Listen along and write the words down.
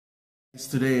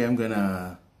Today I'm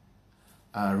gonna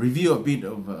review a bit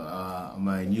of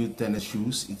my new tennis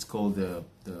shoes. It's called the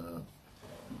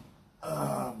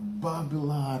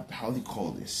Babolat, how do you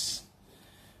call this?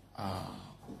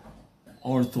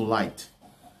 Ortholite.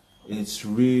 It's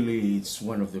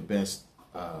one of the best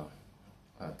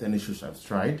tennis shoes I've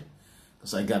tried.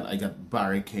 Because I got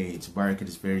Barricades. Barricade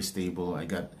is very stable. I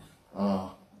got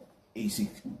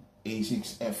A6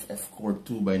 FF Core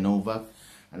 2 by Nova,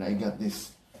 and I got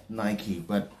this Nike,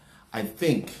 but I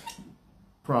think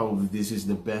probably this is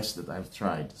the best that I've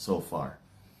tried so far.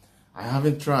 I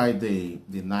haven't tried the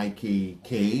Nike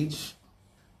Cage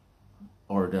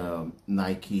or the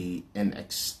Nike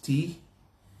NXT,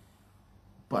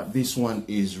 but this one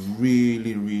is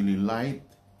really light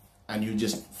and you're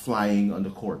just flying on the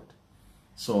court.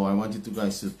 So I want you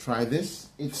guys to try this.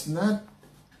 It's not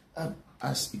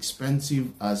as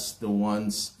expensive as the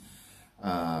ones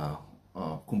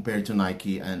compared to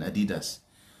Nike and Adidas,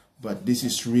 but this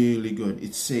is really good.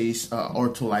 It says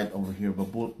Ortholite over here,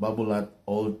 Babolat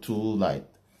Ortholite.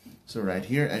 So right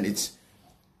here, and it's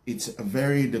a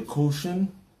very the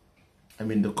cushion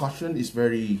is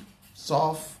very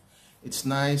soft. It's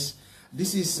nice.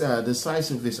 This is the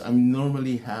size of this. I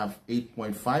normally have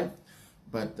 8.5,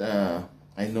 but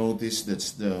I noticed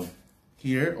that's the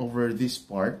here over this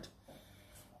part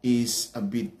is a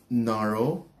bit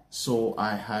narrow, so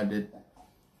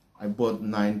I bought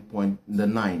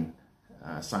 9,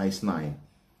 size 9.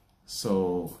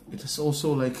 So it is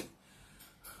also like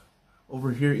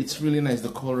over here, it's really nice. The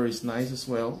color is nice as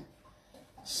well.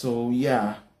 So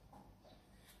yeah,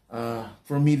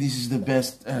 for me this is the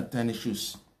best tennis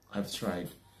shoes I've tried.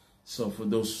 So for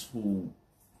those who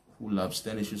loves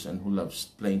tennis shoes and who loves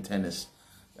playing tennis,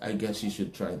 I guess you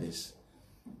should try this.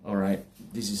 All right,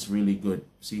 this is really good.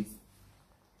 See,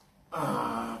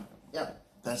 yeah,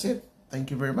 that's it. Thank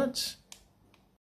you very much.